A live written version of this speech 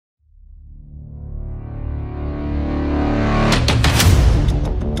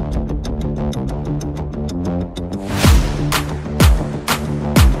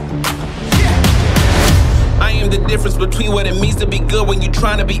difference between what it means to be good when you're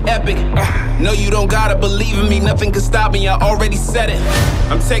trying to be epic. No, you don't gotta believe in me, nothing can stop me, I already said it.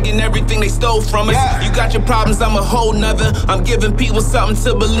 I'm taking everything they stole from us. You got your problems, I'm a whole nother. I'm giving people something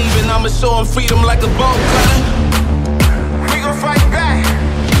to believe in, I'ma show them freedom like a bolt cutter. We gon' fight back.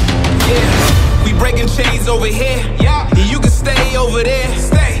 Yeah, we breaking chains over here. Yeah, you can stay over there.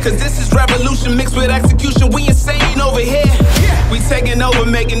 Cause this is revolution mixed with execution, we insane over here. We taking over,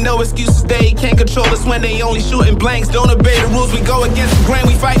 making no excuses. They can't control us when they only shooting blanks. Don't obey the rules, we go against the grain.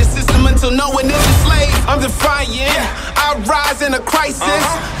 We fight the system until no one is enslaved. I'm defiant, I rise in a crisis.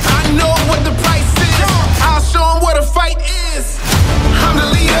 I know what the price is, I'll show them what a fight is. I'm the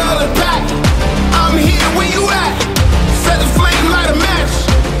leader of the pack, I'm here where you at. Set the flame, light a match,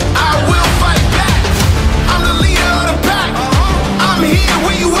 I will fight back. I'm the leader of the pack, I'm here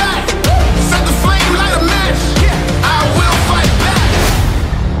where you at. Set the flame, light a match, I will fight back.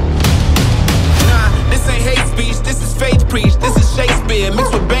 Nah, this ain't hate speech, this is faith preach. This is Shakespeare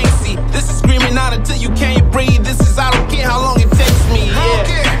mixed with Banksy. This is screaming out until you can't breathe. This is I don't care how long it takes me,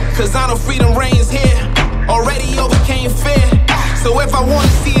 cause I know freedom reigns here. Already overcame fear. So if I wanna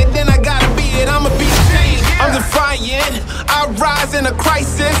see it, then I gotta be it. I'ma be changed. I'm defiant, I rise in a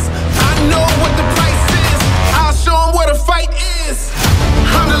crisis. I know what the price is, I'll show them what a fight is.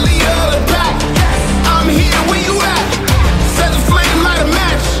 I'm the leader of the pack, I'm here where you at. Set the flame, light a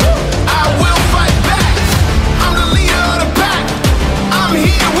match, I will fight back. I'm the leader of the pack, I'm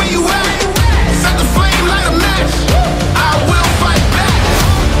here where you at.